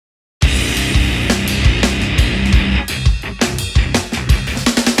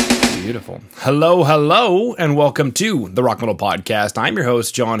Beautiful. Hello, hello, and welcome to the Rock Metal Podcast. I'm your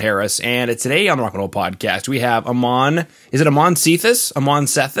host, John Harris, and today on the Rock Metal Podcast, we have AMON. Is it AMON SETHIS? AMON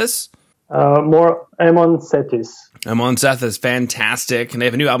SETHIS? More AMON SETHIS. AMON SETHIS, fantastic. And they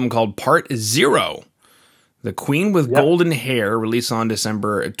have a new album called Part Zero. The Queen with Golden Hair, released on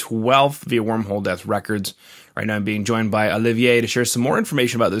December 12th via Wormhole Death Records. Right now I'm being joined by Olivier to share some more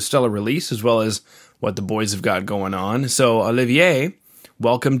information about this stellar release, as well as what the boys have got going on. So, Olivier,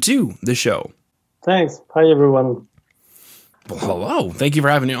 welcome to the show. Thanks. Hi, everyone. Well, hello. Thank you for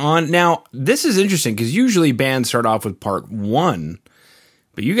having me on. Now, this is interesting because usually bands start off with part 1,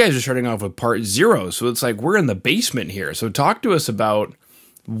 but you guys are starting off with part 0. So it's like we're in the basement here. So talk to us about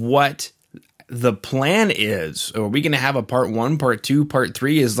what the plan is. Are we going to have a part 1, part 2, part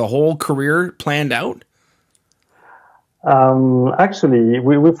 3? Is the whole career planned out? Actually,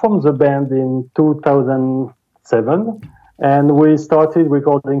 we formed the band in 2007, and we started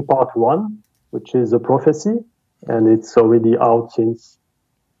recording part 1, which is a prophecy, and it's already out since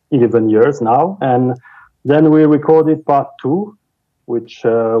 11 years now. And then we recorded part 2, which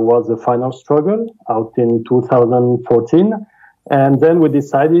was the final struggle, out in 2014. And then we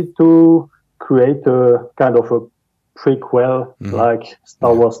decided to create a kind of a prequel, like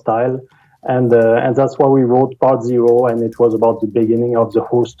Star Wars style. And that's why we wrote Part Zero, and it was about the beginning of the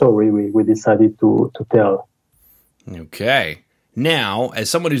whole story we decided to tell. Okay. Now, as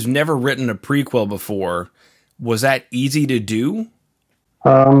someone who's never written a prequel before, was that easy to do?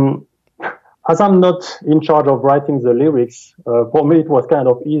 As I'm not in charge of writing the lyrics, for me it was kind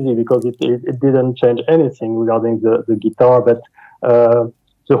of easy because it didn't change anything regarding the guitar, but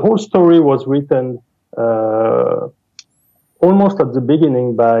the whole story was written almost at the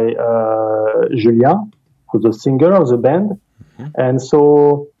beginning by Julien, who's the singer of the band. And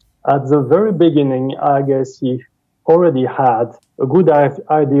so at the very beginning, I guess he already had a good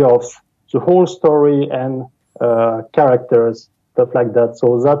idea of the whole story and characters, stuff like that.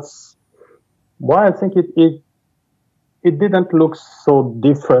 So that's why I think it didn't look so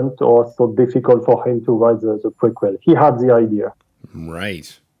different or so difficult for him to write the prequel. He had the idea.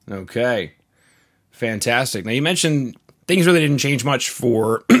 Right. Okay. Fantastic. Now, you mentioned things really didn't change much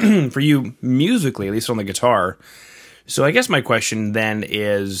for for you musically, at least on the guitar. So I guess my question then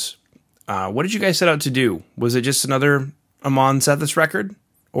is, what did you guys set out to do? Was it just another AMON SETHIS record?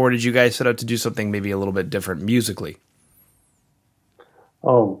 Or did you guys set out to do something maybe a little bit different musically?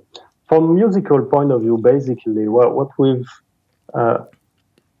 From musical point of view, basically, what we've,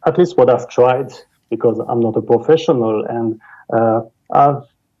 at least what I've tried, because I'm not a professional, and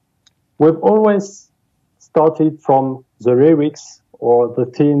we've always started from the lyrics or the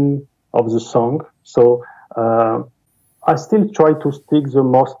theme of the song. So I still try to stick the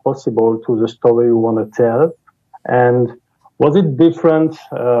most possible to the story we want to tell. And was it different?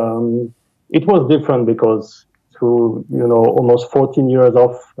 It was different because through almost 14 years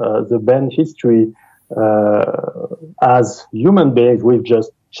of the band history, as human beings, we've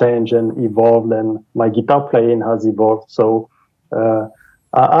just changed and evolved, and my guitar playing has evolved. So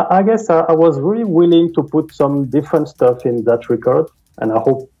I guess I was really willing to put some different stuff in that record, and I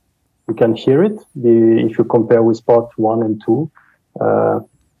hope you can hear it if you compare with part 1 and 2.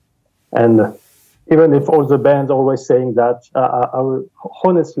 And even if all the bands always saying that, I will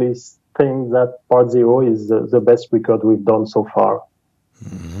honestly think that Part Zero is the best record we've done so far.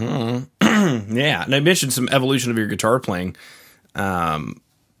 Yeah, and I mentioned some evolution of your guitar playing.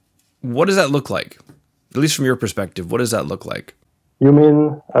 What does that look like? At least from your perspective, what does that look like? You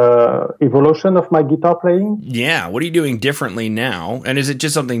mean evolution of my guitar playing? Yeah. What are you doing differently now? And is it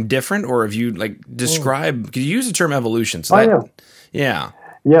just something different, or have you describe? Because you use the term evolution. So yeah.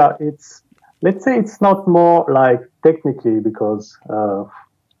 Let's say it's not more like technically, because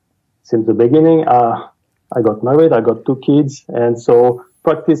since the beginning, I got married, I got 2 kids, and so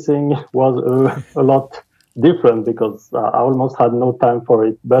practicing was a lot different because I almost had no time for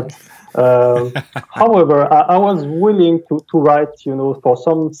it. But however, I was willing to write, for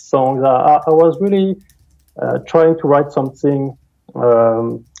some songs. I was really trying to write something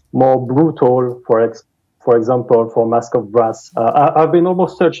more brutal, for example, for Mask of Brass. I've been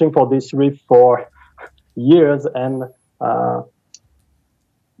almost searching for this riff for years, and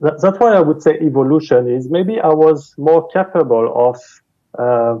that's why I would say evolution is maybe I was more capable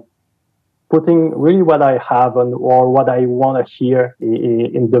of putting really what I have or what I want to hear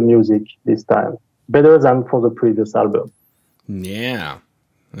in the music this time, better than for the previous album. Yeah.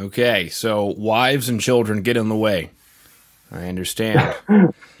 Okay. So wives and children get in the way. I understand.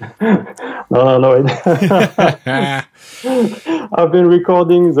 No. I've been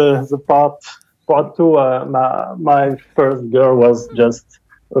recording the part 2. My first girl was just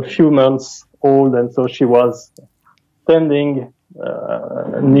a few months old, and so she was standing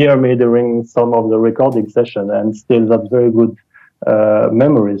near me during some of the recording session, and still that's very good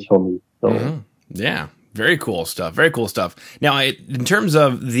memories for me. So yeah, very cool stuff. Very cool stuff. Now, in terms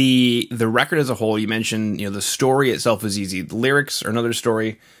of the record as a whole, you mentioned the story itself was easy. The lyrics are another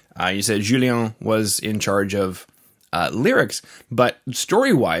story. You said Julien was in charge of lyrics, but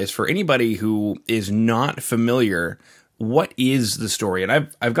story-wise, for anybody who is not familiar, what is the story? And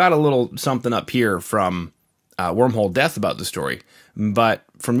I've got a little something up here from Wormhole Death about the story. But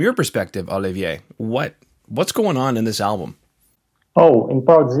from your perspective, Olivier, what's going on in this album? Oh, in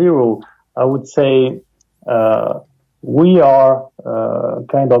part 0, I would say we are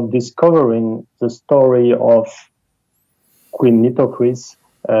kind of discovering the story of Queen Nitocris,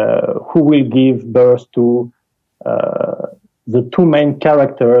 who will give birth to the two main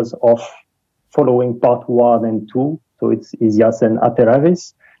characters of following part 1 and 2. So it's Isias and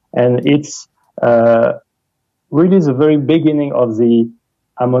Ateravis. And it's really the very beginning of the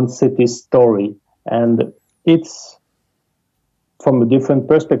Amon Sethis story. And it's from a different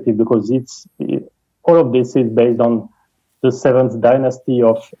perspective because all of this is based on the 7th dynasty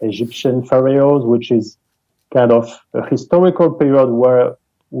of Egyptian pharaohs, which is kind of a historical period where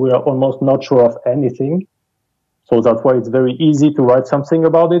we are almost not sure of anything. So that's why it's very easy to write something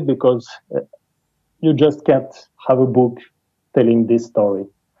about it, because you just can't have a book telling this story.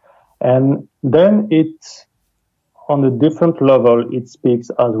 And then on a different level, it speaks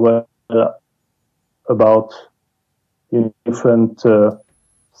as well about different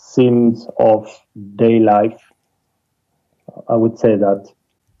themes of day life. I would say that.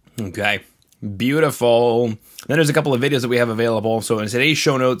 Okay. Beautiful. Then there's a couple of videos that we have available. So in today's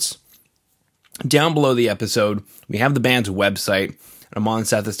show notes, down below the episode, we have the band's website,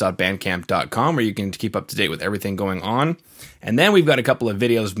 amonsethis.bandcamp.com, where you can keep up to date with everything going on. And then we've got a couple of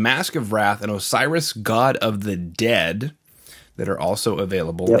videos, Mask of Wrath and Osiris, God of the Dead, that are also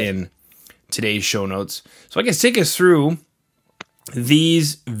available in today's show notes. So I guess take us through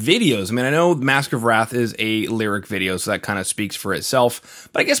these videos. I mean, I know Mask of Wrath is a lyric video, so that kind of speaks for itself.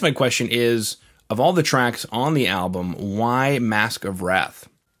 But I guess my question is, of all the tracks on the album, why Mask of Wrath?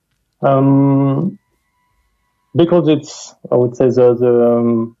 Because it's, I would say,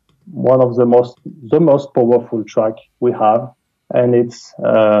 the one of the most powerful track we have, and it's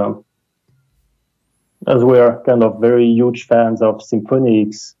as we are kind of very huge fans of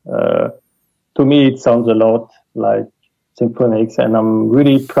symphonics. To me, it sounds a lot like symphonics, and I'm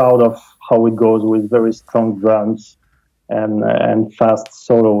really proud of how it goes with very strong drums and fast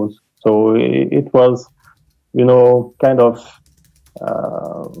solos. So it was, kind of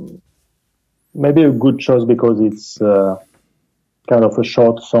maybe a good choice because it's kind of a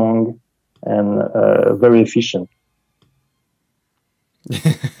short song and very efficient.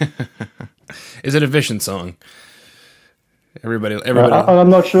 Is it an efficient song? Everybody. I'm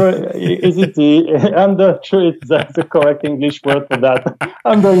not sure. Is it I'm not sure it's the correct English word for that.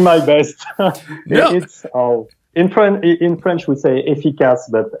 I'm doing my best. No. It's in French we say efficace,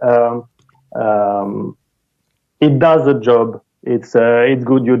 but it does the job. It's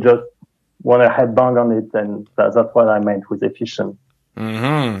good. You just want to headbang on it, and that's what I meant with efficient.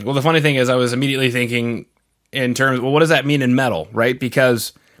 Mm-hmm. Well, the funny thing is, I was immediately thinking in terms, well, what does that mean in metal, right?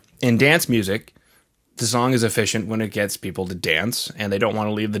 Because in dance music, the song is efficient when it gets people to dance, and they don't want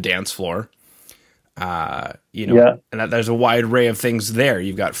to leave the dance floor. And there's a wide array of things there.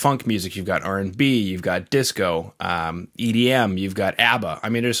 You've got funk music, you've got R&B, you've got disco, EDM, you've got ABBA. I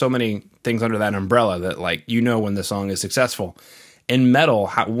mean, there's so many things under that umbrella that, when the song is successful. In metal,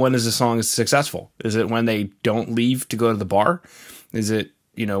 when is the song successful? Is it when they don't leave to go to the bar? Is it,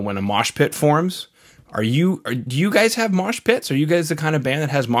 when a mosh pit forms? Do you guys have mosh pits? Are you guys the kind of band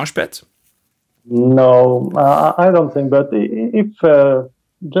that has mosh pits? No, I don't think. But if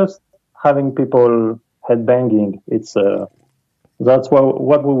just having people headbanging, it's that's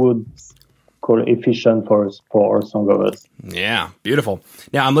what we would call efficient for our song lovers. Yeah, beautiful.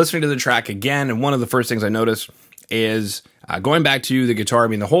 Now I'm listening to the track again, and one of the first things I noticed is going back to the guitar. I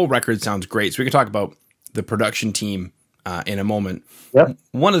mean, the whole record sounds great, so we can talk about the production team in a moment. Yep.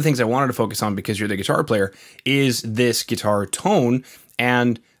 One of the things I wanted to focus on, because you're the guitar player, is this guitar tone.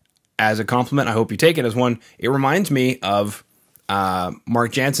 And as a compliment, I hope you take it as one, it reminds me of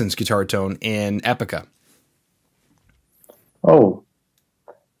Mark Jansen's guitar tone in Epica. Oh.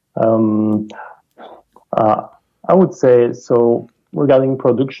 I would say, so regarding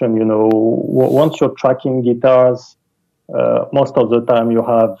production, once you're tracking guitars, most of the time you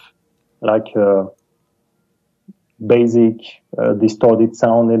have basic distorted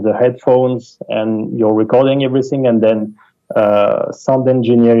sound in the headphones, and you're recording everything, and then sound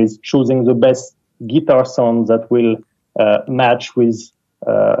engineer is choosing the best guitar sound that will match with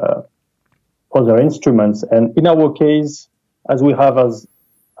other instruments. And in our case, as we have as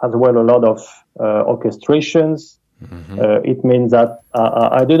well a lot of orchestrations, it means that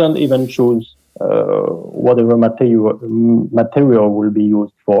I didn't even choose whatever material will be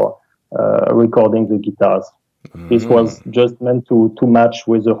used for recording the guitars. This was just meant to match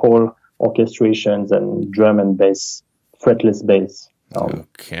with the whole orchestrations and drum and bass, fretless bass.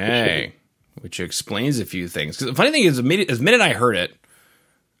 Okay, which explains a few things. 'Cause the funny thing is, the minute I heard it,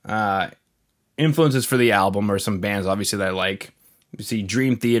 influences for the album or some bands, obviously, that I like. You see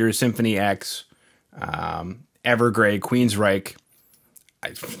Dream Theater, Symphony X, Evergrey, Queensryche.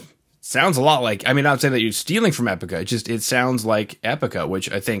 Sounds a lot like, I mean, not saying that you're stealing from Epica. It sounds like Epica, which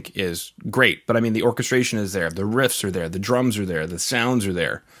I think is great. But I mean, the orchestration is there, the riffs are there, the drums are there, the sounds are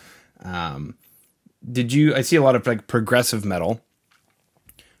there. I see a lot of like progressive metal.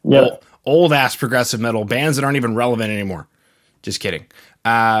 Yeah. Old ass progressive metal bands that aren't even relevant anymore. Just kidding.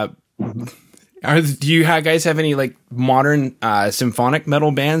 Do you guys have any like modern symphonic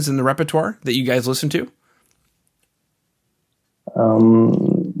metal bands in the repertoire that you guys listen to?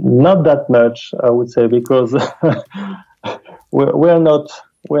 Not that much, I would say, because we're not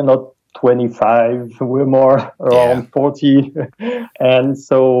 25. We're more around 40, and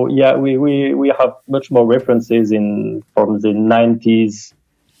so we have much more references from the 90s,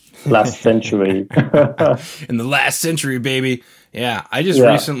 last century. In the last century, baby. Yeah, I just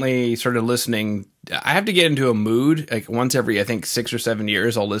recently started listening. I have to get into a mood. Like once every, I think, 6 or 7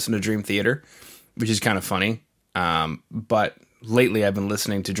 years, I'll listen to Dream Theater, which is kind of funny. But lately I've been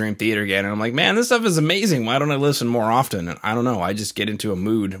listening to Dream Theater again, and I'm like, man, this stuff is amazing. Why don't I listen more often? And I don't know. I just get into a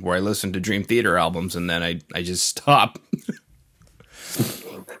mood where I listen to Dream Theater albums, and then I just stop.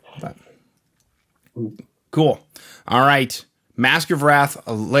 But, cool. All right. Mask of Wrath,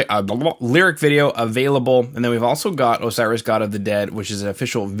 a lyric video available. And then we've also got Osiris, God of the Dead, which is an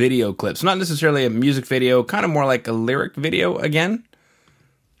official video clip. So not necessarily a music video, kind of more like a lyric video again.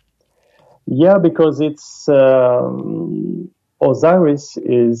 Yeah, because it's Osiris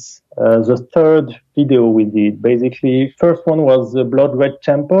is the third video we did. Basically, first one was the Blood Red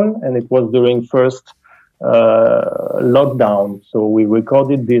Temple, and it was during first lockdown. So we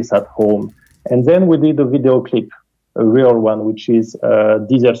recorded this at home. And then we did a video clip, a real one, which is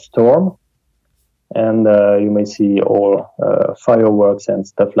Desert Storm. And you may see all fireworks and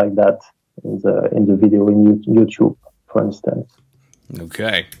stuff like that in the video in YouTube, for instance.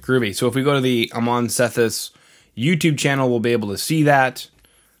 Okay, groovy. So if we go to the Amon Sethis YouTube channel, we'll be able to see that.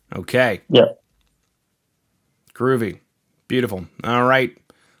 Okay. Yeah. Groovy. Beautiful. All right.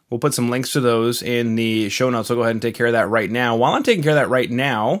 We'll put some links to those in the show notes. So go ahead and take care of that right now. While I'm taking care of that right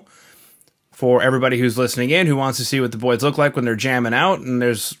now, for everybody who's listening in, who wants to see what the boys look like when they're jamming out, and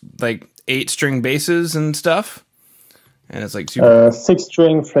there's like 8-string basses and stuff. And it's like super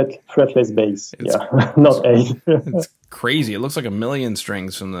 6-string fretless bass. Not 8. It's crazy. It looks like 1,000,000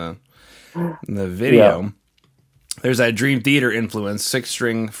 strings from the video. Yeah. There's that Dream Theater influence,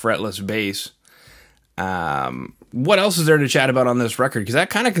 6-string fretless bass. What else is there to chat about on this record? Because that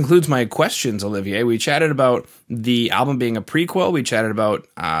kind of concludes my questions, Olivier. We chatted about the album being a prequel. We chatted about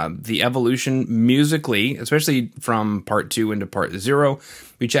the evolution musically, especially from part 2 into part 0.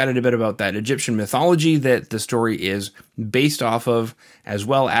 We chatted a bit about that Egyptian mythology that the story is based off of, as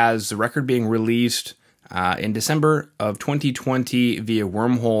well as the record being released in December of 2020 via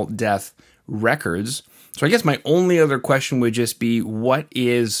Wormhole Death Records. So I guess my only other question would just be, what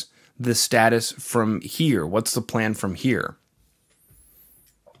is the status from here? What's the plan from here?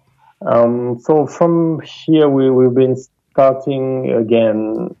 So from here, we've been starting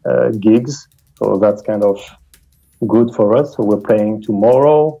again gigs. So that's kind of good for us. So we're playing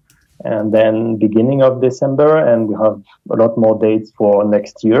tomorrow and then beginning of December, and we have a lot more dates for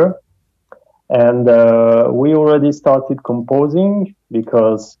next year. And we already started composing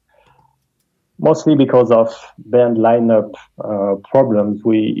mostly because of band lineup problems.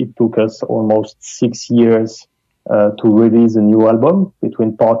 It took us almost 6 years to release a new album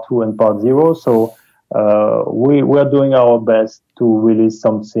between part 2 and part 0. So we're doing our best to release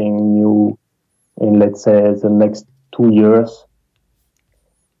something new in, let's say, the next 2 years.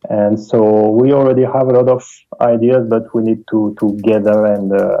 And so we already have a lot of ideas, but we need to gather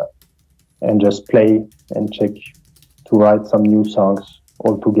and just play and check to write some new songs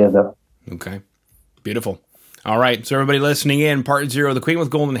all together. Okay. Beautiful. All right, so everybody listening in, Part 0, The Queen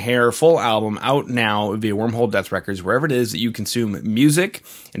with Golden Hair, full album, out now via Wormhole Death Records, wherever it is that you consume music.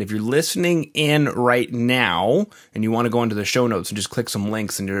 And if you're listening in right now and you want to go into the show notes and just click some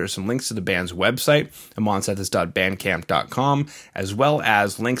links, and there are some links to the band's website, amonsethis.bandcamp.com, as well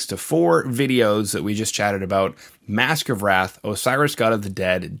as links to 4 videos that we just chatted about: Mask of Wrath, Osiris, God of the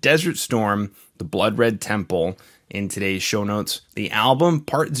Dead, Desert Storm, The Blood Red Temple, in today's show notes. The album,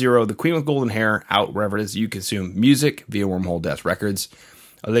 Part 0, The Queen with Golden Hair, out wherever it is you consume music via Wormhole Death Records.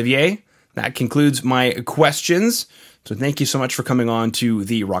 Olivier, that concludes my questions. So thank you so much for coming on to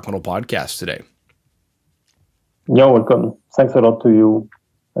the Rock Metal Podcast today. You're welcome. Thanks a lot to you,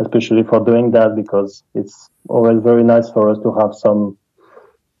 especially for doing that, because it's always very nice for us to have some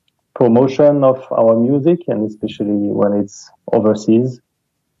promotion of our music, and especially when it's overseas.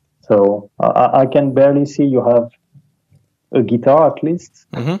 So I can barely see you have a guitar, at least,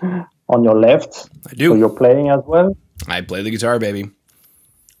 on your left. I do. So you're playing as well? I play the guitar, baby.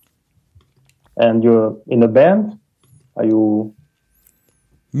 And you're in a band? Are you...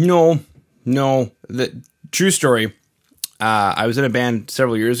 No. The true story, I was in a band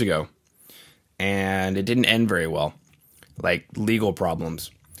several years ago, and it didn't end very well. Like, legal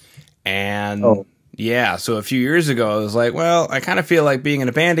problems. And... Yeah, so a few years ago, I was like, well, I kind of feel like being in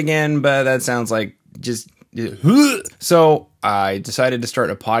a band again, but that sounds like just... So I decided to start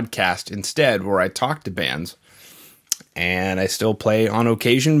a podcast instead where I talk to bands, and I still play on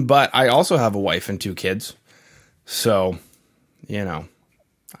occasion, but I also have a wife and 2 kids. So, you know,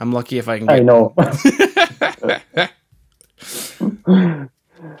 I'm lucky if I can get... I know.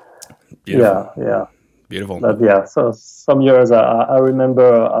 Yeah. Beautiful. But yeah, so some years I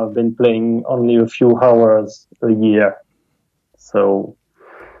remember I've been playing only a few hours a year. So,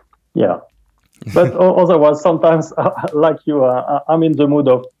 yeah. But otherwise, sometimes, like you, I'm in the mood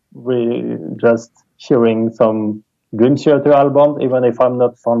of just hearing some Dream Theater albums, even if I'm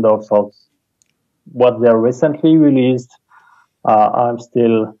not fond of what they recently released. I'm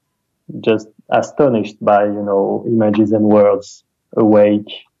still just astonished by, Images and Words,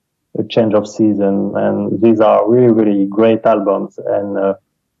 Awake, A Change of Season, and these are really, really great albums, and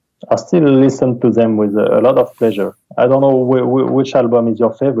I still listen to them with a lot of pleasure. I don't know which album is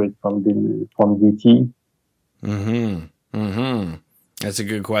your favorite from DT. That's a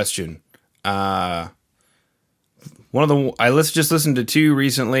good question. One of the just listened to 2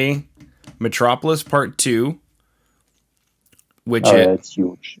 recently, Metropolis Part 2. It's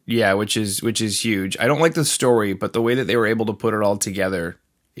huge. Yeah, which is huge. I don't like the story, but the way that they were able to put it all together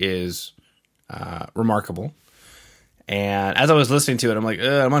is remarkable. And as I was listening to it, I'm like,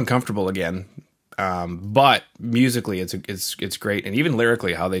 I'm uncomfortable again. But musically, it's great, and even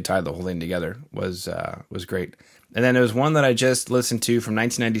lyrically, how they tied the whole thing together was great. And then there was one that I just listened to from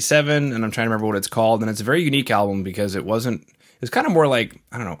 1997, and I'm trying to remember what it's called. And it's a very unique album because it's kind of more like,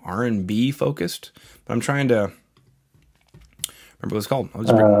 I don't know, R&B focused. But I'm trying to remember what it's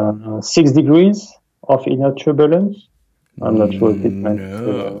called. 6 Degrees of Inner Turbulence. I'm not sure if it meant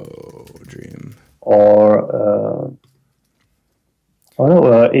Dream. Or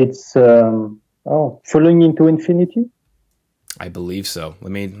it's Falling into Infinity. I believe so.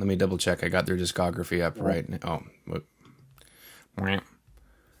 Let me double check. I got their discography up right now.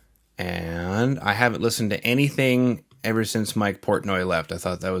 And I haven't listened to anything ever since Mike Portnoy left. I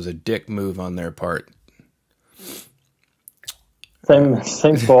thought that was a dick move on their part. Same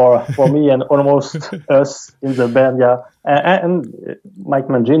for me and almost us in the band, yeah. And Mike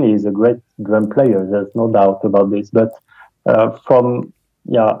Mangini is a great drum player. There's no doubt about this. But from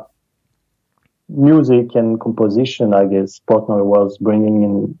music and composition, I guess Portnoy was bringing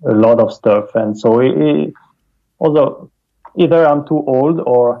in a lot of stuff, and so although either I'm too old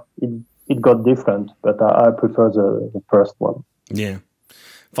or it got different, but I prefer the first one. Yeah,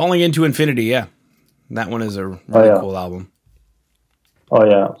 Falling into Infinity. Yeah, that one is a really cool album. Oh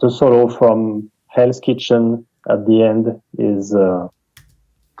yeah, the solo from Hell's Kitchen at the end is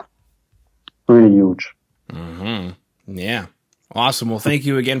really huge. Yeah. Awesome. Well, thank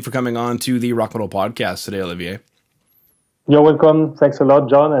you again for coming on to the Rock Metal Podcast today, Olivier. You're welcome. Thanks a lot,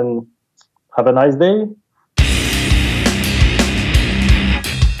 John, and have a nice day.